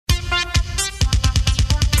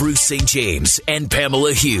Bruce St. James and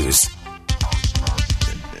Pamela Hughes.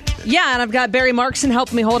 Yeah, and I've got Barry Markson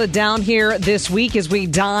helping me hold it down here this week as we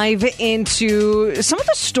dive into some of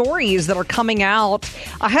the stories that are coming out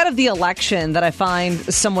ahead of the election that I find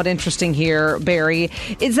somewhat interesting here, Barry,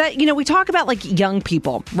 is that, we talk about like young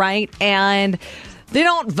people, right? And they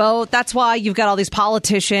don't vote. That's why you've got all these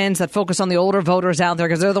politicians that focus on the older voters out there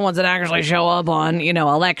because they're the ones that actually show up on,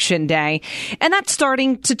 election day. And that's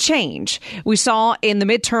starting to change. We saw in the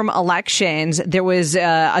midterm elections, there was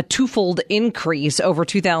a twofold increase over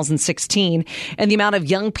 2016 in the amount of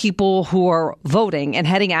young people who are voting and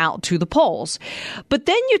heading out to the polls. But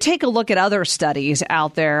then you take a look at other studies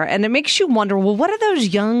out there and it makes you wonder, well, what are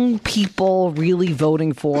those young people really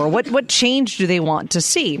voting for? What change do they want to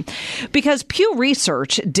see? Because Pew Research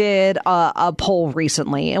did a poll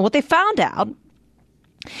recently, and what they found out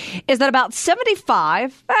is that about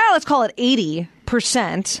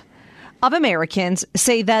 80% of Americans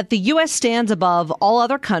say that the U.S. stands above all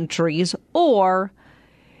other countries or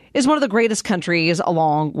is one of the greatest countries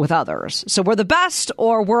along with others. So we're the best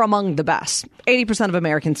or we're among the best. 80% of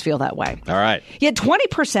Americans feel that way. All right. Yet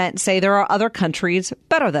 20% say there are other countries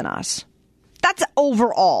better than us. That's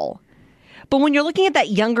overall. But when you're looking at that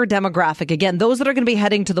younger demographic, again, those that are going to be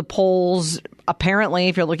heading to the polls, apparently,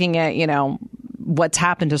 if you're looking at, what's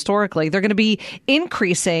happened historically, they're going to be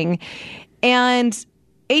increasing. And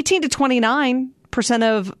 18 to 29%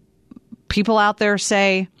 of people out there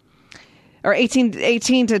say, or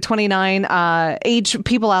 18 to 29 age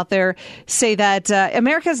people out there say that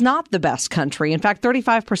America is not the best country. In fact,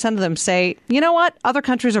 35% of them say, you know what, other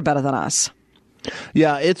countries are better than us.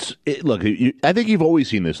 Yeah, look, I think you've always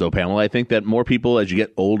seen this, though, Pamela. I think that more people, as you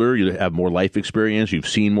get older, you have more life experience, you've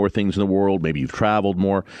seen more things in the world, maybe you've traveled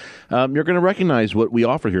more. You're going to recognize what we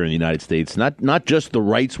offer here in the United States, not just the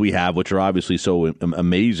rights we have, which are obviously so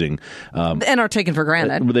amazing. And are taken for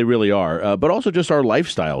granted. They really are, but also just our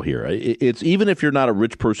lifestyle here. It's even if you're not a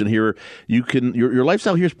rich person here, your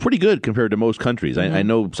lifestyle here is pretty good compared to most countries. Mm-hmm. I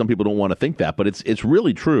know some people don't want to think that, but it's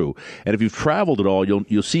really true. And if you've traveled at all,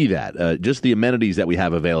 you'll see that. Just the amenities that we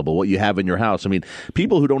have available, what you have in your house. I mean,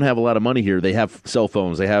 people who don't have a lot of money here, they have cell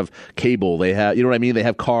phones, they have cable, they have, you know what I mean? They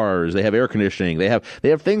have cars, they have air conditioning, they have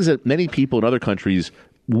things that many people in other countries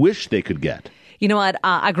wish they could get. You know what?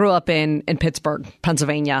 I grew up in Pittsburgh,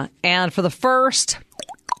 Pennsylvania, and for the first,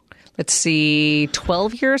 13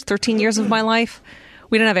 years of my life,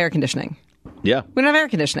 we didn't have air conditioning. Yeah. We didn't have air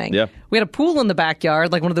conditioning. Yeah. We had a pool in the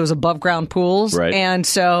backyard, like one of those above ground pools. Right. And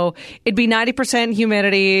so it'd be 90%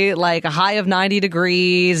 humidity, like a high of 90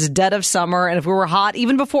 degrees, dead of summer. And if we were hot,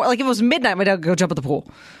 even before, like if it was midnight, my dad would go jump at the pool.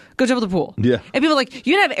 Yeah. And people were like,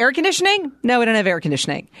 you didn't have air conditioning? No, we didn't have air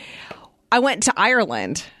conditioning. I went to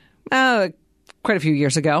Ireland quite a few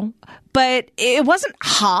years ago, but it wasn't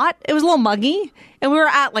hot. It was a little muggy. And we were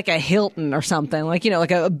at like a Hilton or something, like,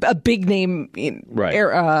 like a big name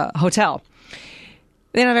hotel.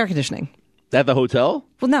 They didn't have air conditioning. At the hotel?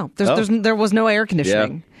 Well, no. There was no air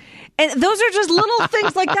conditioning. Yeah. And those are just little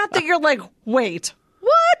things like that you're like, wait,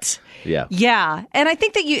 what? Yeah. Yeah. And I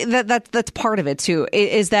think that that's part of it, too,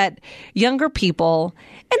 is that younger people,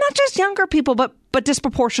 and not just younger people, but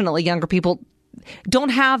disproportionately younger people, don't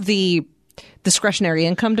have the discretionary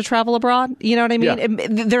income to travel abroad. You know what I mean?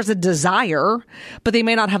 Yeah. There's a desire, but they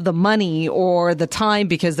may not have the money or the time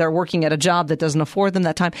because they're working at a job that doesn't afford them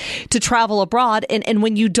that time to travel abroad. And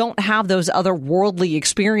when you don't have those other worldly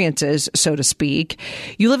experiences, so to speak,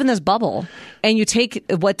 you live in this bubble and you take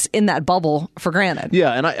what's in that bubble for granted.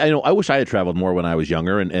 Yeah. And I wish I had traveled more when I was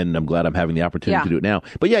younger, and I'm glad I'm having the opportunity to do it now.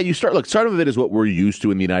 But yeah, some of it is what we're used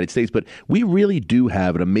to in the United States, but we really do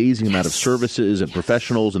have an amazing amount of services and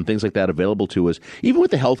professionals and things like that available to us. Even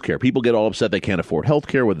with the healthcare, people get all upset they can't afford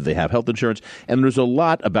healthcare, whether they have health insurance, and there's a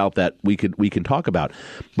lot about that we can talk about.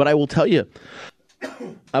 But I will tell you,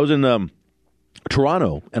 I was in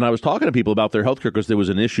Toronto, and I was talking to people about their healthcare because there was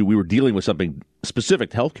an issue. We were dealing with something specific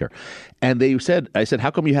to healthcare, and I said,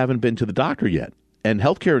 how come you haven't been to the doctor yet? And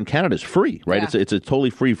healthcare in Canada is free, right? Yeah. It's totally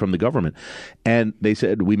free from the government. And they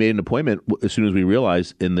said we made an appointment as soon as we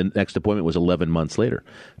realized, and the next appointment was 11 months later.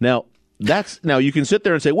 Now you can sit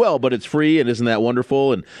there and say, well, but it's free and isn't that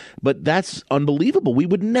wonderful? But that's unbelievable. We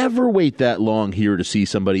would never wait that long here to see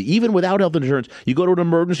somebody, even without health insurance. You go to an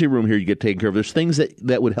emergency room here, you get taken care of. There's things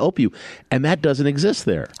that would help you, and that doesn't exist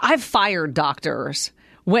there. I've fired doctors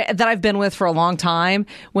that I've been with for a long time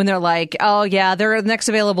when they're like, oh, yeah, their next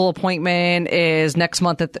available appointment is next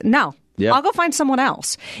month. No. Yeah. I'll go find someone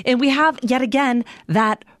else. And we have, yet again,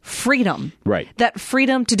 that freedom. Right. That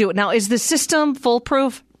freedom to do it. Now, is the system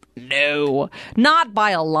foolproof? No, not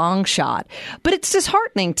by a long shot. But it's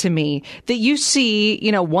disheartening to me that you see,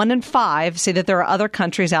 1 in 5 say that there are other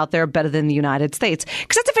countries out there better than the United States.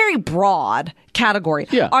 Because that's a very broad category.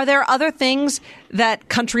 Yeah. Are there other things that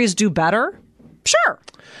countries do better? Sure.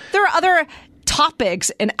 There are other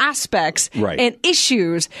topics and aspects and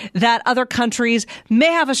issues that other countries may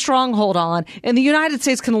have a stronghold on, and the United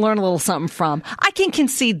States can learn a little something from. I can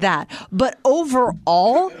concede that. But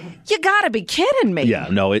overall, you got to be kidding me. Yeah,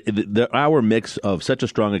 no, our mix of such a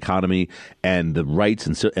strong economy and the rights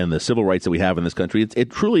and the civil rights that we have in this country, it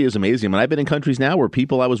truly is amazing. I mean, I've been in countries now where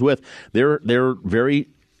people I was with, they're very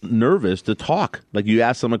nervous to talk. Like, you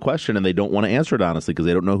ask them a question and they don't want to answer it honestly because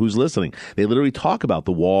they don't know who's listening. They literally talk about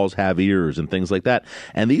the walls have ears and things like that.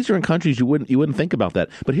 And these are in countries you wouldn't think about that.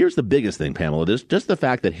 But here's the biggest thing, Pamela, just the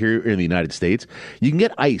fact that here in the United States, you can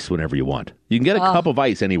get ice whenever you want. You can get a cup of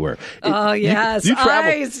ice anywhere. Yes. You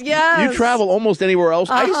travel, ice, yes. You travel almost anywhere else.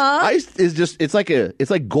 Ice is just, it's like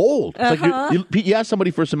gold. It's like you ask somebody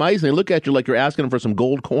for some ice and they look at you like you're asking them for some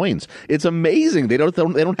gold coins. It's amazing. They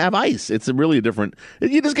don't have ice. It's really a different,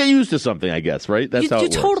 you just get used to something, I guess, right? That's how it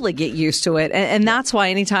works. You totally get used to it. And that's why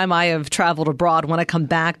anytime I have traveled abroad, when I come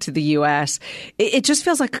back to the U.S., it just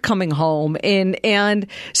feels like coming home. And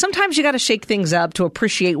sometimes you got to shake things up to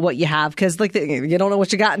appreciate what you have, because you don't know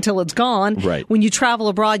what you got until it's gone. Right. When you travel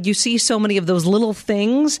abroad, you see so many of those little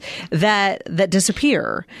things that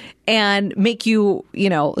disappear and make you,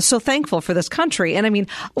 so thankful for this country. And I mean,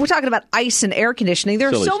 we're talking about ice and air conditioning. There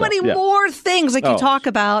are so many more things. Like you talk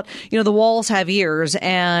about, the walls have ears,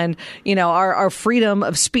 and, our freedom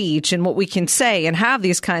of speech and what we can say and have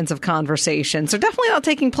these kinds of conversations. They're definitely not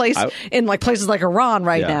taking place in places like Iran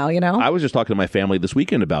right now, I was just talking to my family this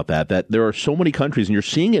weekend about that there are so many countries, and you're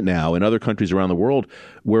seeing it now in other countries around the world,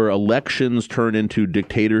 where elections turn into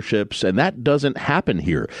dictatorships, and that doesn't happen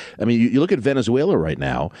here. I mean, you look at Venezuela right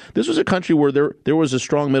now. This was a country where there was a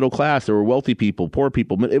strong middle class. There were wealthy people, poor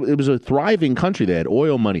people. It was a thriving country. They had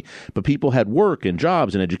oil money, but people had work and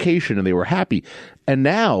jobs and education, and they were happy. And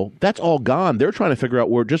now that's all gone. They're trying to figure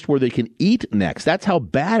out where they can eat next. That's how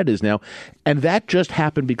bad it is now. And that just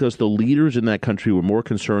happened because the leaders in that country were more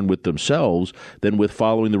concerned with themselves than with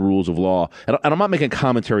following the rules of law. And I'm not making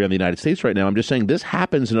commentary on the United States right now. I'm just saying this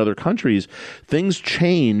happens in other countries. Things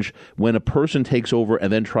change when a person takes over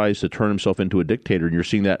and then tries to turn himself into a dictator. And you're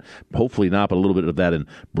seeing that, hopefully not, but a little bit of that in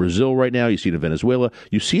Brazil right now. You see it in Venezuela.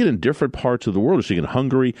 You see it in different parts of the world. You're seeing it in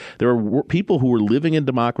Hungary. There are people who were living in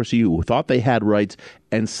democracy who thought they had rights,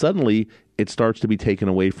 and suddenly it starts to be taken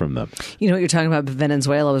away from them. You know what you're talking about,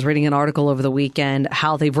 Venezuela. I was reading an article over the weekend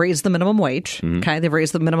how they've raised the minimum wage. Mm-hmm. Okay, they've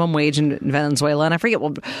raised the minimum wage in Venezuela, and I forget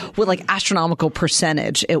what astronomical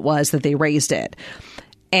percentage it was that they raised it,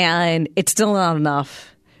 and it's still not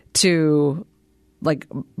enough to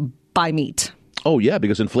buy meat. Oh, yeah,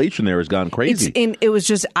 because inflation there has gone crazy. It was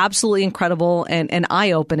just absolutely incredible and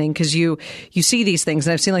eye-opening, because you see these things,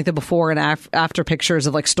 and I've seen the before and after pictures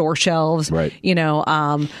of store shelves, right?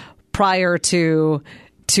 Prior to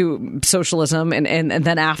socialism and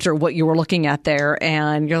then after what you were looking at there,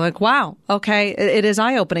 and you're like, wow, okay, it is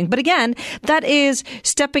eye-opening. But again, that is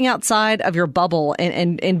stepping outside of your bubble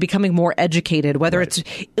and becoming more educated, whether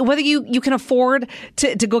you can afford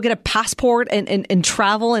to go get a passport and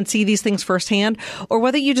travel and see these things firsthand, or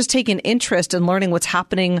whether you just take an interest in learning what's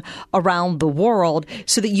happening around the world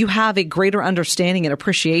so that you have a greater understanding and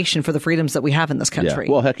appreciation for the freedoms that we have in this country.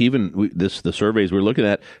 Yeah. Well, heck, even the surveys we're looking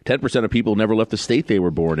at, 10% of people never left the state they were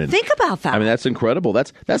born in. Think about that. I mean, that's incredible.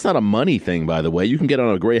 That's not a money thing, by the way. You can get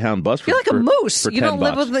on a Greyhound bus for You're like a moose. For you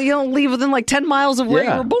don't leave within 10 miles of where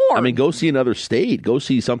you were born. I mean, go see another state. Go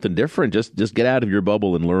see something different. Just get out of your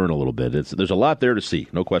bubble and learn a little bit. There's a lot there to see.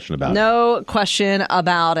 No question about it. No question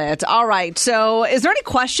about it. All right. So is there any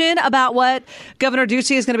question about what Governor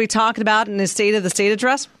Ducey is going to be talking about in his State of the State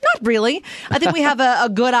address? Not really. I think we have a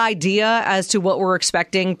good idea as to what we're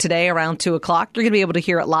expecting today around 2 o'clock. You're going to be able to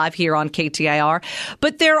hear it live here on KTIR.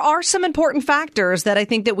 But there are some important factors that I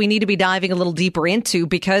think that we need to be diving a little deeper into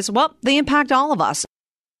because, well, they impact all of us.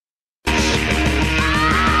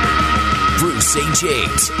 Bruce St.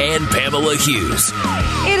 James and Pamela Hughes.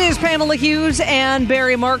 It is Pamela Hughes and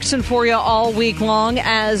Barry Markson for you all week long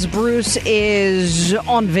as Bruce is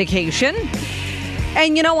on vacation.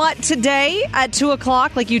 And you know what? Today at 2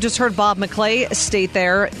 o'clock, like you just heard Bob McClay state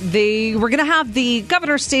there, we're going to have the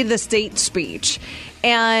governor's State of the State speech.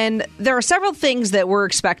 And there are several things that we're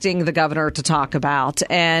expecting the governor to talk about.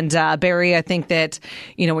 And Barry, I think that,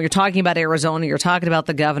 when you're talking about Arizona, you're talking about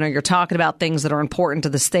the governor, you're talking about things that are important to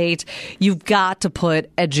the state. You've got to put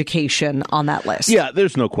education on that list. Yeah,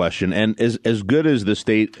 there's no question. And as good as the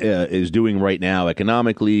state is doing right now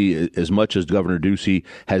economically, as much as Governor Ducey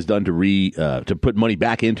has done to put money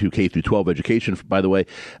back into K through 12 education, by the way,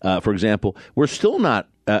 for example, we're still not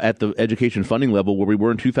at the education funding level where we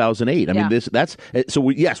were in 2008. I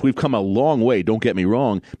mean, yes, we've come a long way, don't get me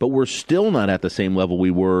wrong, but we're still not at the same level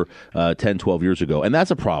we were 10, 12 years ago. And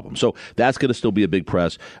that's a problem. So that's going to still be a big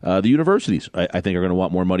press. The universities, I think, are going to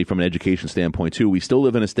want more money from an education standpoint, too. We still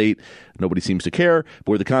live in a state, nobody seems to care,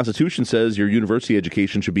 where the Constitution says your university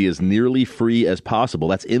education should be as nearly free as possible.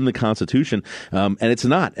 That's in the Constitution, and it's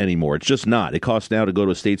not anymore. It's just not. It costs now to go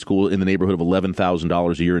to a state school in the neighborhood of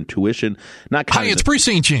 $11,000 a year in tuition. Hi, it's Bruce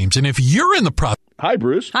St. James, and if you're in the process... Hi,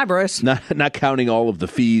 Bruce. Hi, Bruce. Not counting all of the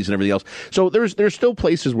fees and everything else. So there's still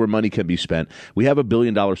places where money can be spent. We have $1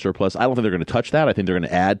 billion surplus. I don't think they're going to touch that. I think they're going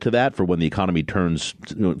to add to that for when the economy turns,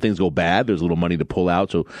 things go bad. There's a little money to pull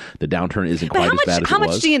out, so the downturn isn't quite as bad as it was. How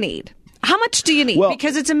much do you need? How much do you need? Well,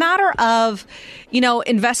 because it's a matter of,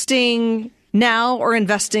 investing now or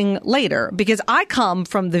investing later, because I come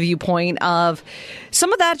from the viewpoint of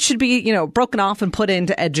some of that should be, broken off and put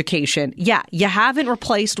into education. Yeah, you haven't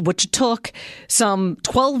replaced what you took some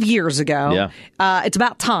 12 years ago. Yeah. It's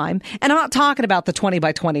about time. And I'm not talking about the 20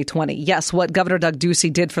 by 2020. Yes, what Governor Doug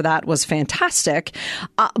Ducey did for that was fantastic.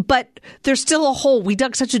 But there's still a hole. We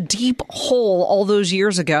dug such a deep hole all those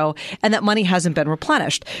years ago, and that money hasn't been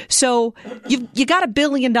replenished. So you got $1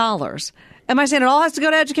 billion. Am I saying it all has to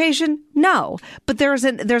go to education? No. But there's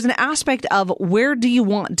an aspect of where do you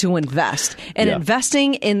want to invest? And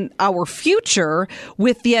investing in our future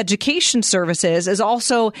with the education services is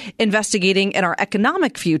also investigating in our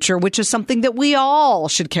economic future, which is something that we all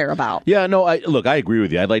should care about. Yeah, no, I agree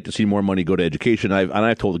with you. I'd like to see more money go to education.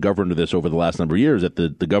 I've told the governor this over the last number of years, that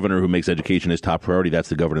the governor who makes education his top priority, that's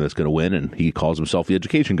the governor that's going to win, and he calls himself the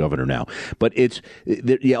education governor now. But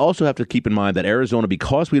you also have to keep in mind that Arizona,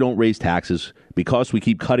 because we don't raise taxes, because we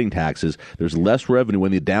keep cutting taxes, there's less revenue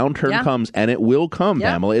when the downturn comes, and it will come,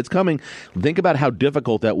 Pamela. It's coming. Think about how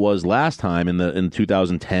difficult that was last time in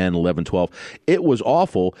 2010, 11, 12. It was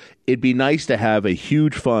awful. It'd be nice to have a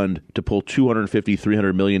huge fund to pull $250,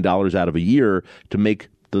 $300 million out of a year to make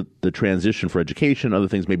the transition for education, other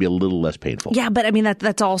things maybe a little less painful. Yeah, but I mean,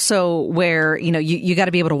 that's also where, you got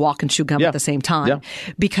to be able to walk and chew gum at the same time.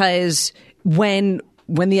 Because when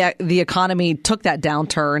the economy took that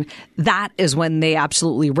downturn, that is when they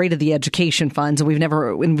absolutely raided the education funds, and we've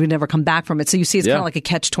never come back from it. So you see, it's kind of like a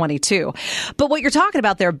catch-22. But what you're talking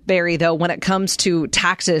about there, Barry, though, when it comes to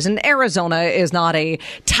taxes, and Arizona is not a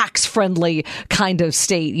tax-friendly kind of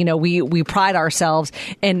state. We pride ourselves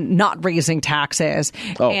in not raising taxes,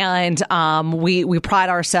 and we pride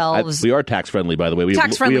ourselves. We are tax-friendly, by the way. We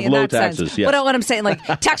have low taxes. Yes. But what I'm saying,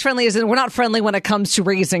 tax-friendly is we're not friendly when it comes to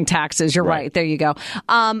raising taxes. You're right. There you go.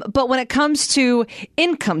 But when it comes to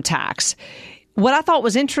income tax, what I thought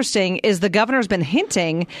was interesting is the governor's been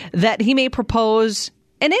hinting that he may propose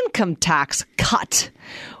an income tax cut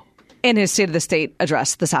in his State of the State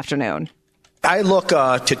address this afternoon. I look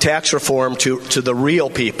to tax reform to the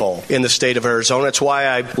real people in the state of Arizona. It's why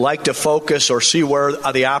I like to focus or see where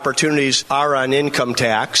the opportunities are on income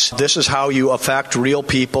tax. This is how you affect real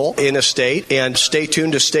people in a state, and stay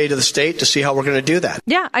tuned to State of the State to see how we're going to do that.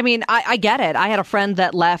 Yeah, I mean, I get it. I had a friend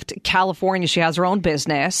that left California. She has her own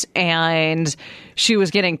business, and she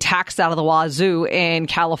was getting taxed out of the wazoo in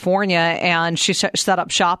California, and she set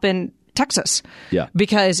up shop in Texas. Yeah.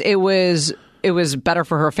 Because it was better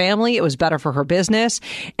for her family. It was better for her business.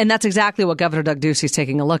 And that's exactly what Governor Doug Ducey is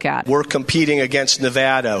taking a look at. We're competing against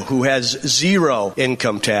Nevada, who has zero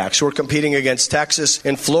income tax. We're competing against Texas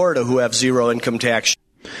and Florida, who have zero income tax.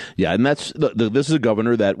 Yeah, and this is a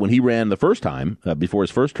governor that when he ran the first time, before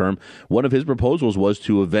his first term, one of his proposals was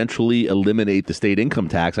to eventually eliminate the state income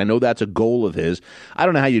tax. I know that's a goal of his. I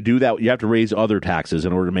don't know how you do that. You have to raise other taxes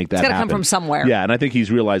in order to make that happen. It's got to come from somewhere. Yeah, and I think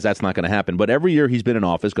he's realized that's not going to happen. But every year he's been in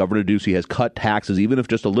office, Governor Ducey has cut taxes, even if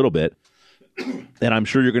just a little bit. And I'm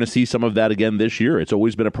sure you're going to see some of that again this year. It's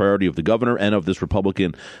always been a priority of the governor and of this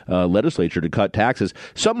Republican legislature to cut taxes.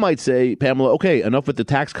 Some might say, Pamela, okay, enough with the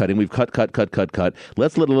tax cutting. We've cut.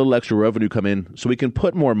 Let's let a little extra revenue come in so we can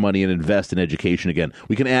put more money and invest in education again.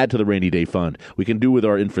 We can add to the rainy day fund. We can do with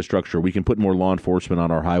our infrastructure. We can put more law enforcement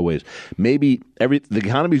on our highways. Maybe the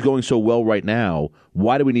economy is going so well right now.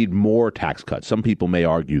 Why do we need more tax cuts? Some people may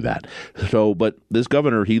argue that. So, but this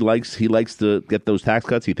governor, he likes to get those tax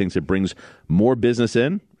cuts. He thinks it brings more business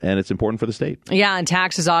in, and it's important for the state. Yeah, and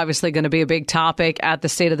tax is obviously going to be a big topic at the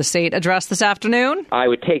State of the State address this afternoon. I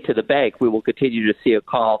would take to the bank. We will continue to see a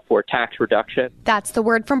call for tax reduction. That's the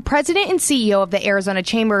word from President and CEO of the Arizona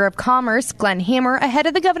Chamber of Commerce, Glenn Hammer, ahead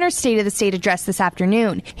of the governor's State of the State address this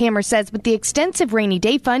afternoon. Hammer says with the extensive rainy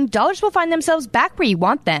day fund, dollars will find themselves back where you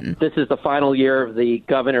want them. This is the final year of the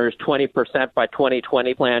governor's 20% by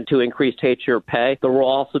 2020 plan to increase teacher pay. There will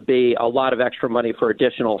also be a lot of extra money for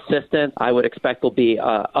additional assistance. I would expect there'll be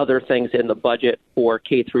other things in the budget for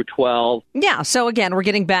K through 12. Yeah, so again, we're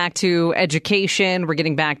getting back to education, we're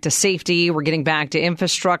getting back to safety, we're getting back to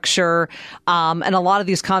infrastructure, and a lot of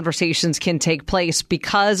these conversations can take place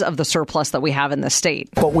because of the surplus that we have in the state.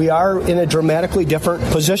 But we are in a dramatically different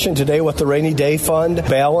position today with the rainy day fund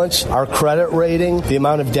balance, our credit rating, the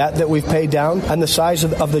amount of debt that we've paid down, and the size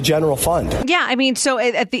of the general fund. Yeah, I mean, so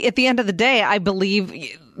at the end of the day, I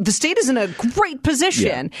believe the state is in a great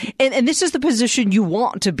position, and this is the position you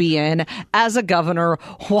want to be in as a governor,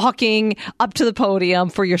 walking up to the podium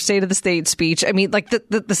for your State of the State speech. I mean, like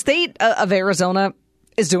the state of Arizona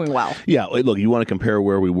is doing well. Yeah, look, you want to compare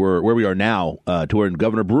where we are now to when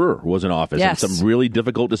Governor Brewer was in office. Yes. And some really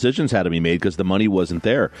difficult decisions had to be made because the money wasn't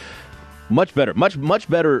there. Much better,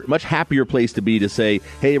 much happier place to be to say,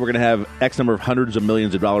 hey, we're going to have X number of hundreds of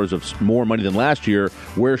millions of dollars of more money than last year.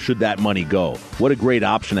 Where should that money go? What a great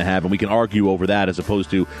option to have, and we can argue over that as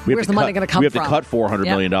opposed to where's the money going to come from? We have to cut $400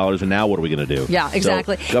 million, and now what are we going to do? Yeah,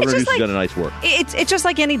 exactly. So, Governor Newsom's done a nice work. It's just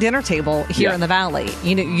like any dinner table here in the Valley.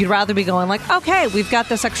 You know, you'd rather be going like, okay, we've got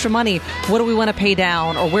this extra money. What do we want to pay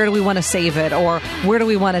down, or where do we want to save it, or where do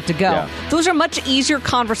we want it to go? Yeah. Those are much easier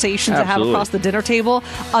conversations to have across the dinner table,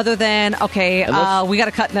 other than we got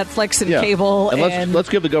to cut Netflix and cable. And let's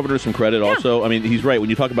give the governor some credit also. I mean, he's right.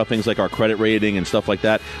 When you talk about things like our credit rating and stuff like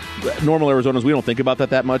that, normal Arizonans, we don't think about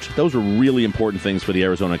that much. Those are really important things for the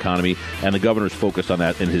Arizona economy, and the governor's focused on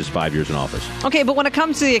that in his 5 years in office. Okay, but when it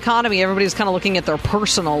comes to the economy, everybody's kind of looking at their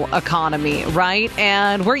personal economy, right?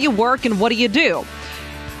 And where you work and what do you do?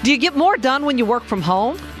 Do you get more done when you work from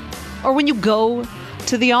home or when you go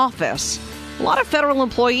to the office? A lot of federal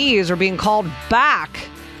employees are being called back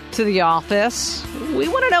to the office. We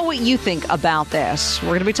want to know what you think about this. We're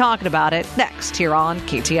going to be talking about it next here on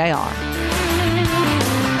KTAR.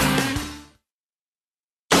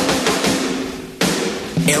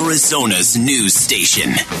 Arizona's news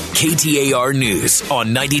station, KTAR News on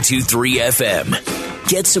 92.3 FM.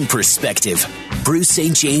 Get some perspective. Bruce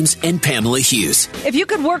St. James and Pamela Hughes. If you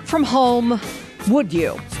could work from home, would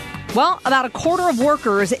you? Well, about a quarter of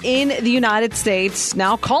workers in the United States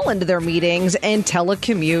now call into their meetings and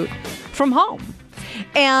telecommute from home.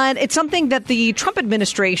 And it's something that the Trump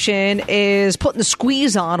administration is putting the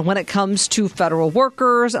squeeze on when it comes to federal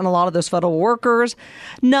workers, and a lot of those federal workers,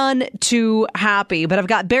 none too happy. But I've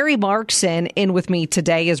got Barry Markson in with me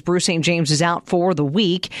today as Bruce St. James is out for the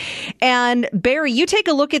week. And Barry, you take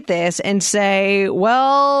a look at this and say,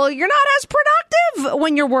 well, you're not as productive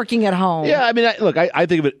when you're working at home. Yeah, I mean, I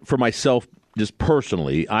think of it for myself. Just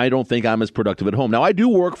personally, I don't think I'm as productive at home. Now, I do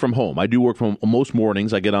work from home. I do work from most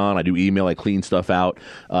mornings. I get on, I do email, I clean stuff out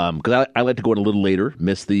because I like to go in a little later,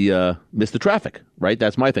 miss the traffic. Right,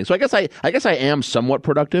 that's my thing. So I guess I am somewhat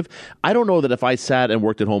productive. I don't know that if I sat and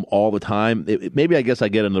worked at home all the time, maybe I guess I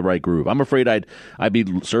get in the right groove. I'm afraid I'd be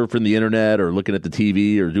surfing the internet or looking at the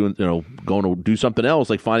TV or doing going to do something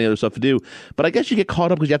else, like finding other stuff to do. But I guess you get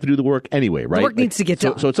caught up because you have to do the work anyway, right? The work needs to get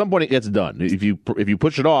done. So at some point it gets done. If you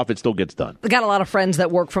push it off, it still gets done. I got a lot of friends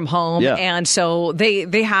that work from home, and so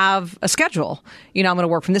they have a schedule. You know, I'm going to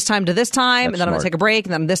work from this time to this time, and then I'm going to take a break,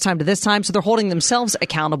 and then this time to this time. So they're holding themselves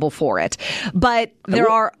accountable for it. But there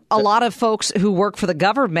are a lot of folks who work for the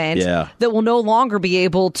government that will no longer be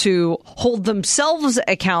able to hold themselves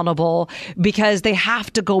accountable because they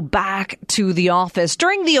have to go back to the office.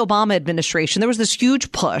 During the Obama administration, there was this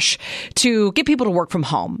huge push to get people to work from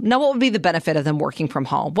home. Now, what would be the benefit of them working from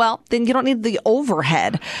home? Well, then you don't need the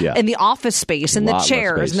overhead and the office space and the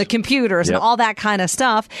chairs and the computers and all that kind of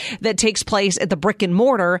stuff that takes place at the brick and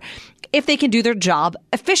mortar if they can do their job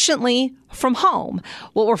efficiently from home.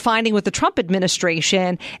 What we're finding with the Trump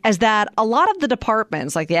administration is that a lot of the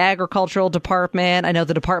departments, like the agricultural department, I know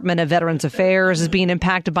the Department of Veterans Affairs is being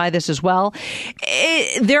impacted by this as well,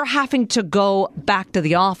 they're having to go back to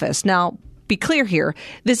the office. Now, be clear here.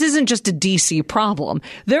 This isn't just a D.C. problem.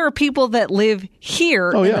 There are people that live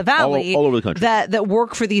here in the Valley all over the country that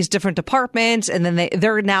work for these different departments, and then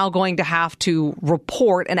they're now going to have to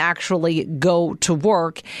report and actually go to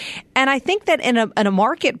work. And I think that in a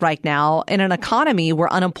market right now, in an economy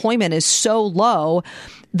where unemployment is so low,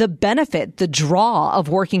 the benefit, the draw of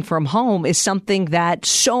working from home is something that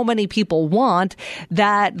so many people want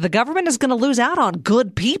that the government is going to lose out on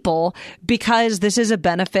good people because this is a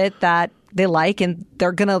benefit that they like and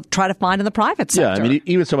they're going to try to find in the private sector. Yeah, I mean,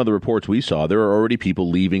 even some of the reports we saw, there are already people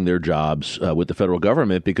leaving their jobs with the federal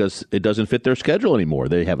government because it doesn't fit their schedule anymore.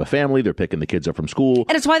 They have a family, they're picking the kids up from school.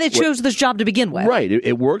 And it's why they chose this job to begin with. Right,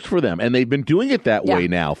 it works for them. And they've been doing it that way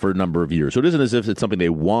now for a number of years. So it isn't as if it's something they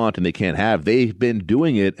want and they can't have. They've been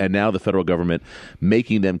doing it, and now the federal government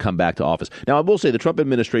making them come back to office. Now, I will say the Trump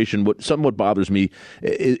administration, what somewhat bothers me,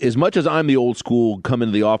 as much as I'm the old school, come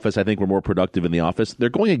into the office, I think we're more productive in the office, they're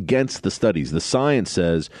going against the studies. The science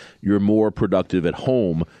says you're more productive at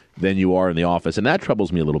home than you are in the office. And that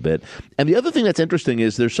troubles me a little bit. And the other thing that's interesting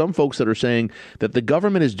is there's some folks that are saying that the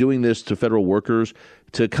government is doing this to federal workers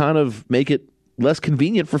to kind of make it less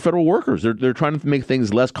convenient for federal workers. They're trying to make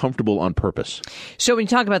things less comfortable on purpose. So when you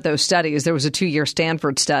talk about those studies, there was a 2-year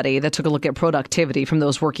Stanford study that took a look at productivity from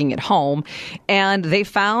those working at home. And they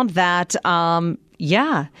found that,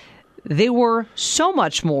 they were so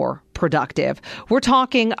much more productive. We're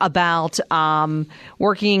talking about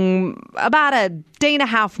working about a day and a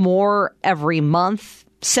half more every month,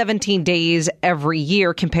 17 days every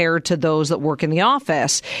year compared to those that work in the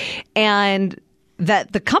office. And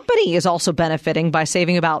that the company is also benefiting by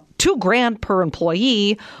saving about $2,000 per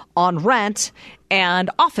employee on rent and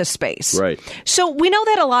office space. Right. So we know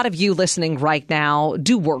that a lot of you listening right now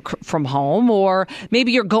do work from home, or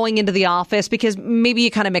maybe you're going into the office because maybe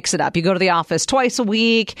you kind of mix it up. You go to the office twice a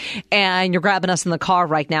week and you're grabbing us in the car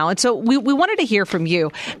right now. And so we wanted to hear from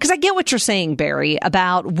you because I get what you're saying, Barry,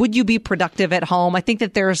 about would you be productive at home? I think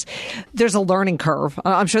that there's a learning curve.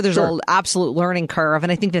 I'm sure there's an absolute learning curve.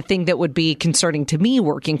 And I think the thing that would be concerning to me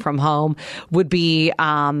working from home would be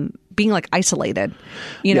being like isolated,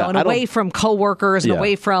 and away from coworkers and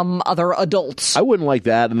away from other adults. I wouldn't like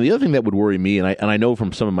that. And the other thing that would worry me, and I know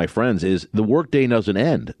from some of my friends, is the workday doesn't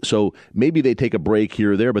end. So maybe they take a break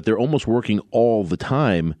here or there, but they're almost working all the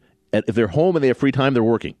time. If they're home and they have free time, they're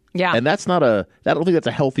working. Yeah. And that's not I don't think that's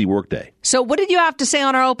a healthy workday. So what did you have to say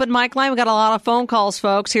on our open mic line? We got a lot of phone calls,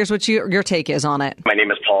 folks. Here's what your take is on it. My name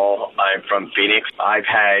is Paul. I'm from Phoenix. I've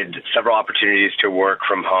had several opportunities to work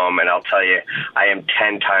from home, and I'll tell you, I am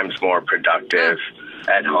 10 times more productive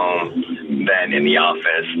at home than in the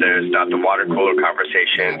office. There's not the water cooler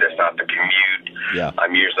conversation. There's not the commute. Yeah.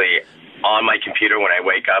 I'm usually on my computer when I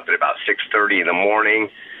wake up at about 6:30 in the morning,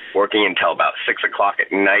 working until about 6 o'clock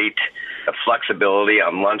at night. The flexibility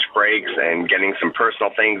on lunch breaks and getting some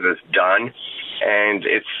personal things is done. And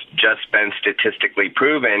it's just been statistically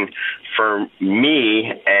proven for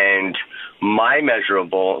me and my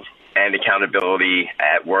measurables and accountability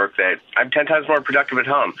at work that I'm 10 times more productive at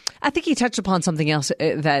home. I think he touched upon something else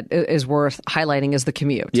that is worth highlighting is the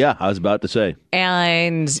commute. Yeah, I was about to say.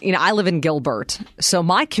 And, I live in Gilbert. So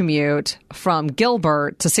my commute from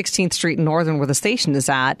Gilbert to 16th Street in Northern, where the station is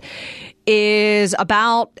at, is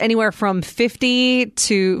about anywhere from 50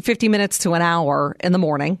 minutes to an hour in the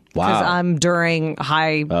morning. Wow. Because I'm during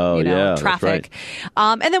high traffic.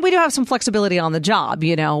 Right. And then we do have some flexibility on the job.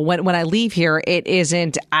 When I leave here, it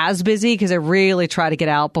isn't as busy because I really try to get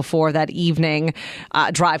out before that evening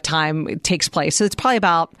drive time takes place. So it's probably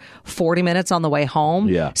about 40 minutes on the way home.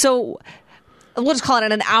 Yeah. So we'll just call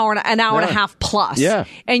it an hour and a half plus. Yeah.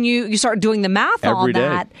 And you start doing the math on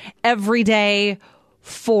that every day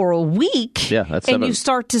for a week, and you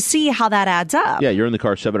start to see how that adds up. Yeah, you're in the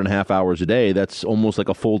car 7.5 hours a day. That's almost like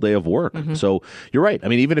a full day of work. Mm-hmm. So you're right. I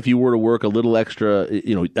mean, even if you were to work a little extra,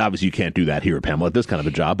 obviously you can't do that here at Pamela at this kind of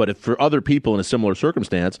a job. But if for other people in a similar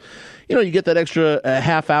circumstance, you get that extra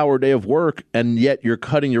half-hour day of work, and yet you're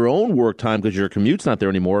cutting your own work time because your commute's not there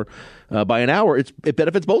anymore. By an hour, it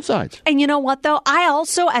benefits both sides. And you know what, though? I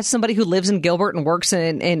also, as somebody who lives in Gilbert and works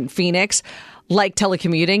in Phoenix, like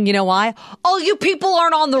telecommuting. You know why? All you people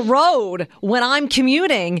aren't on the road when I'm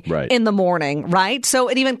commuting in the morning, right? So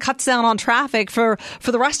it even cuts down on traffic for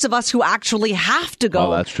the rest of us who actually have to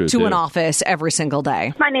go to an office every single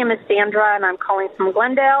day. My name is Sandra, and I'm calling from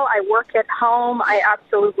Glendale. I work at home. I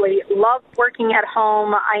absolutely love working at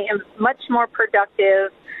home. I am much more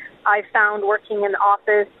productive. I found working in the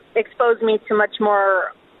office exposed me to much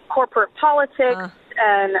more corporate politics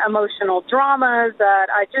and emotional dramas that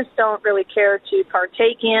I just don't really care to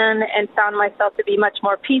partake in, and found myself to be much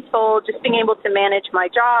more peaceful, just being able to manage my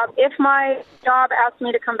job. If my job asked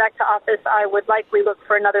me to come back to office, I would likely look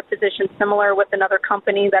for another position similar with another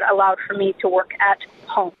company that allowed for me to work at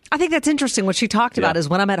home. I think that's interesting. What she talked about is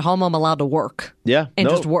when I'm at home, I'm allowed to work. Yeah. And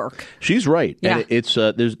just work. She's right. Yeah. And it's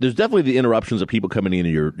there's definitely the interruptions of people coming into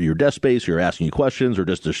your desk space, or asking you questions, or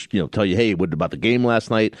just to tell you, hey, what about the game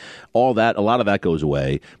last night? All that, a lot of that goes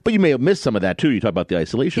away. But you may have missed some of that too. You talk about the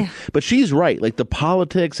isolation. Yeah. But she's right. Like the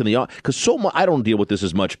politics and because so much, I don't deal with this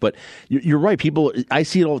as much, but you're right. People, I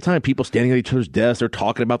see it all the time. People standing at each other's desks, they're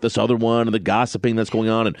talking about this other one and the gossiping that's going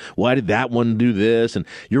on, and why did that one do this? And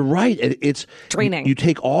you're right. It's draining. You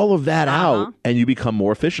take all of that out and you become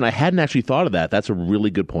more efficient. I hadn't actually thought of that. That's a really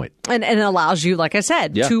good point. And it allows you, like I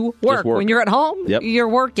said, to work. When you're at home, you're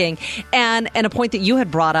working. And a point that you had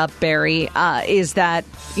brought up, Barry, is that,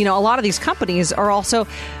 a lot of these companies are also,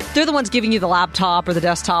 they're the ones giving you the laptop or the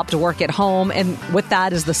desktop to work at home. And with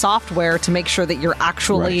that is the software to make sure that you're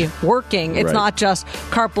actually working. It's not just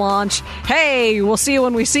carte blanche. Hey, we'll see you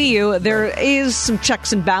when we see you. There is some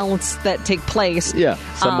checks and balance that take place. Yeah,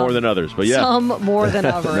 some more than others, but some more than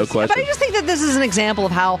others. No question. But I just think that this is an example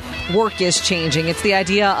of how work is changing. It's the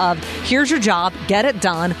idea of, here's your job, get it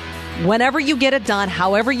done. Whenever you get it done,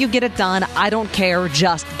 however you get it done, I don't care.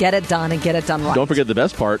 Just get it done and get it done right. Don't forget the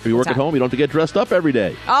best part. If you work at home, you don't have to get dressed up every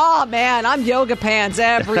day. Oh, man, I'm yoga pants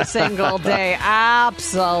every single day.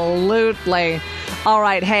 Absolutely. All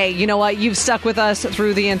right. Hey, you know what? You've stuck with us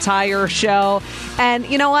through the entire show. And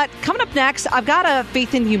you know what? Coming up next, I've got a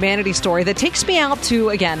Faith in Humanity story that takes me out to,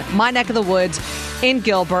 again, my neck of the woods in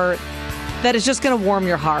Gilbert. That is just going to warm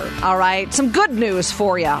your heart, all right? Some good news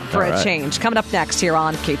for you for a change. Coming up next here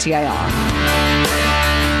on KTAR.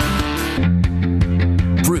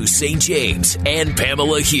 Bruce St. James and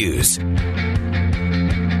Pamela Hughes.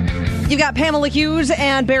 You've got Pamela Hughes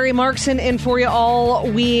and Barry Markson in for you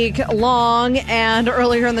all week long. And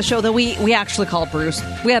earlier in the show, though, we actually called Bruce.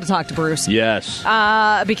 We had to talk to Bruce. Yes.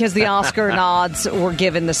 Because the Oscar nods were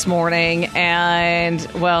given this morning. And,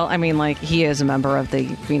 well, I mean, like, he is a member of the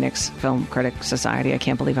Phoenix Film Critics Society. I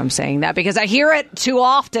can't believe I'm saying that because I hear it too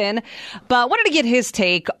often. But wanted to get his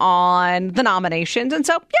take on the nominations. And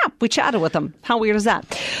so, yeah, we chatted with him. How weird is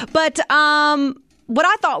that? But, what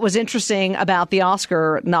I thought was interesting about the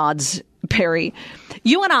Oscar nods, Perry,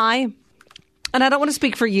 you and I don't want to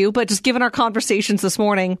speak for you, but just given our conversations this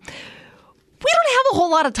morning, we don't have a whole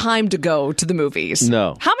lot of time to go to the movies.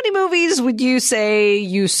 No. How many movies would you say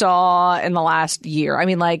you saw in the last year? I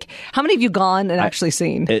mean, like, how many have you gone and actually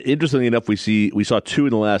seen? Interestingly enough, we saw 2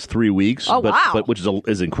 in the last 3 weeks. Oh, wow. But which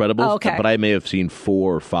is incredible. Oh, okay. But I may have seen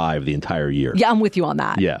 4 or 5 the entire year. Yeah, I'm with you on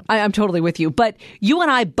that. Yeah. I'm totally with you. But you and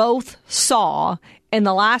I both saw in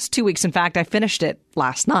the last 2 weeks, in fact, I finished it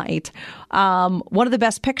last night, one of the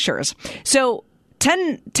best pictures. So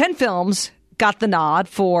 10 films got the nod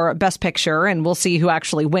for Best Picture, and we'll see who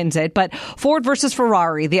actually wins it. But Ford versus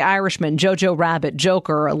Ferrari, The Irishman, Jojo Rabbit,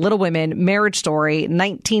 Joker, Little Women, Marriage Story,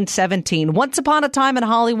 1917, Once Upon a Time in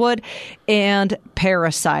Hollywood, and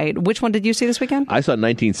Parasite. Which one did you see this weekend? I saw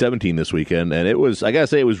 1917 this weekend, and it was, I gotta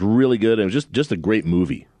say, it was really good. It was just a great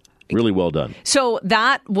movie. Really well done. So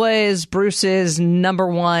that was Bruce's number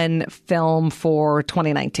one film for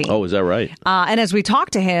 2019. Oh, is that right? And as we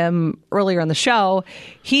talked to him earlier in the show,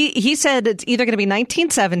 he said it's either going to be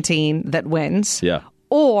 1917 that wins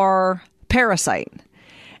or Parasite. And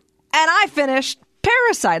I finished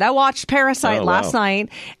Parasite. I watched Parasite last night,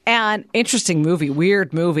 and interesting movie,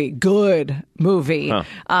 weird movie, good movie.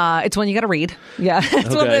 Huh. It's one you got to read. Yeah,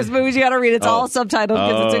 it's one of those movies you got to read. It's all subtitled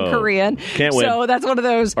because it's in Korean. Can't win. So that's one of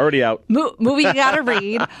those already out movie you got to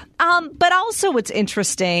read. But also, what's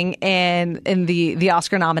interesting in the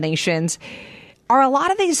Oscar nominations are a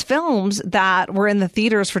lot of these films that were in the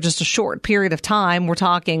theaters for just a short period of time. We're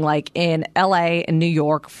talking like in LA and New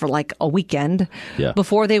York for like a weekend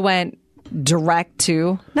before they went direct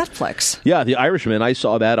to Netflix. Yeah, The Irishman, I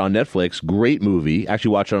saw that on Netflix. Great movie.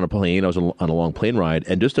 Actually watched it on a plane. I was on a long plane ride,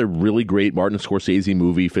 and just a really great Martin Scorsese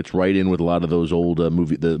movie. Fits right in with a lot of those old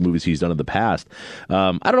movies he's done in the past.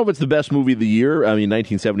 I don't know if it's the best movie of the year. I mean,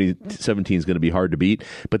 1917 is going to be hard to beat,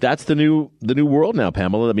 but that's the new world now,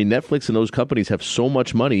 Pamela. I mean, Netflix and those companies have so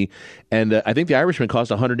much money, and I think The Irishman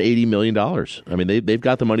cost $180 million. I mean, they've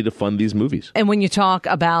got the money to fund these movies. And when you talk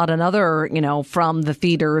about another, from the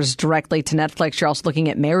theaters directly to Netflix, you're also looking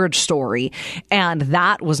at Marriage Story, and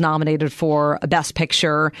that was nominated for Best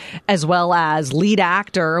Picture as well as Lead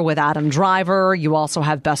Actor with Adam Driver. You also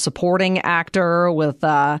have Best Supporting Actor with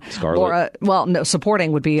Laura. Well, no,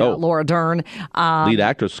 supporting would be Laura Dern. Lead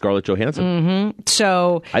Actress Scarlett Johansson. Mm-hmm.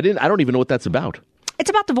 So I don't even know what that's about. It's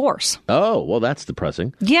about divorce. Oh, well, that's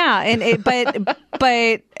depressing. Yeah,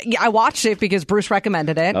 but I watched it because Bruce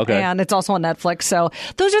recommended it, and it's also on Netflix. So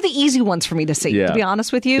those are the easy ones for me to see, to be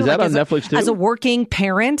honest with you. Is that on Netflix too? As a working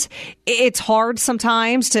parent, it's hard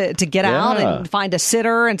sometimes to get out and find a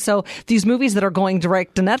sitter. And so these movies that are going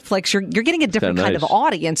direct to Netflix, you're getting a different kind of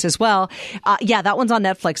audience as well. That one's on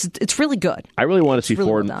Netflix. It's really good. I really want to see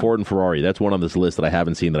Ford and Ferrari. That's one on this list that I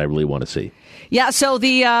haven't seen that I really want to see. Yeah, so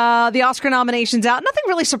the Oscar nominations out. Nothing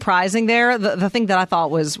really surprising there. The thing that I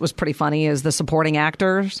thought was pretty funny is the supporting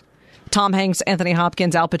actors. Tom Hanks, Anthony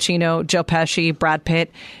Hopkins, Al Pacino, Joe Pesci, Brad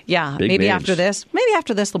Pitt. Yeah, big maybe names. after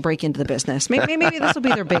this they'll break into the business. Maybe this will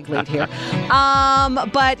be their big lead here.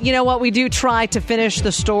 But you know what? We do try to finish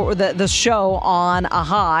the show on a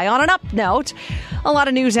high, on an up note. A lot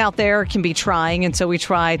of news out there can be trying, and so we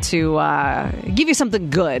try to give you something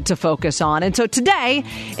good to focus on. And so today,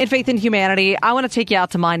 in Faith and Humanity, I want to take you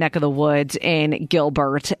out to my neck of the woods in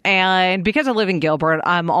Gilbert. And because I live in Gilbert,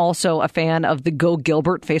 I'm also a fan of the Go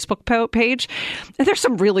Gilbert Facebook page. And there's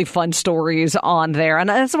some really fun stories on there. And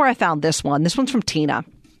that's where I found this one. This one's from Tina.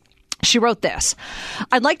 She wrote this.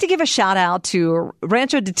 I'd like to give a shout out to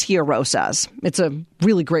Rancho de Tia Rosas. It's a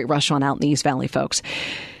really great restaurant out in the East Valley, folks.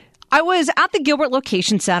 I was at the Gilbert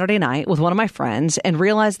location Saturday night with one of my friends and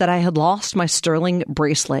realized that I had lost my sterling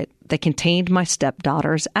bracelet that contained my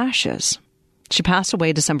stepdaughter's ashes. She passed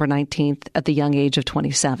away December 19th at the young age of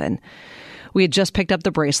 27. We had just picked up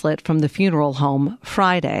the bracelet from the funeral home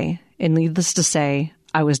Friday, and needless to say,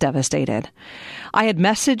 I was devastated. I had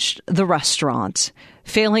messaged the restaurant,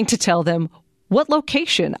 failing to tell them what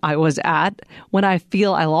location I was at when I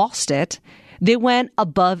feel I lost it. They went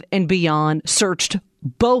above and beyond, searched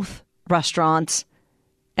both restaurants,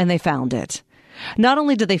 and they found it. Not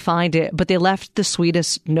only did they find it, but they left the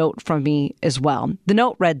sweetest note from me as well. The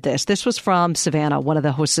note read this. This was from Savannah, one of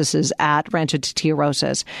the hostesses at Rancho de Tia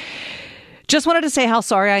Rosas. Just wanted to say how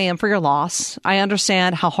sorry I am for your loss. I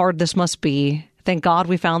understand how hard this must be. Thank God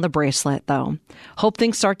we found the bracelet, though. Hope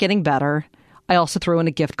things start getting better. I also threw in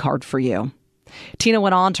a gift card for you. Tina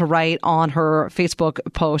went on to write on her Facebook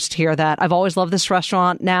post here that I've always loved this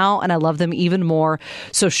restaurant now, and I love them even more.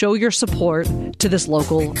 So show your support to this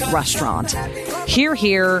local restaurant.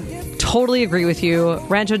 Here, totally agree with you.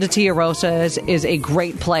 Rancho de Tia Rosas is a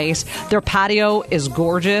great place. Their patio is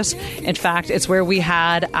gorgeous. In fact, it's where we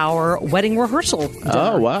had our wedding rehearsal dinner.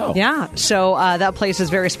 Oh, wow. Yeah. So that place is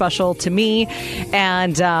very special to me,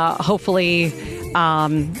 and hopefully a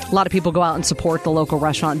lot of people go out and support the local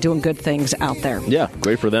restaurant doing good things out there. Yeah,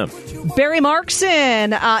 great for them. Barry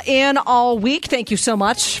Markson in all week. Thank you so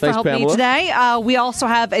much for helping me today. We also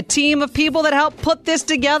have a team of people that help put this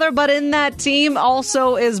together, but in that team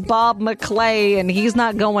also is Bob McClay, and he's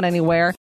not going anywhere.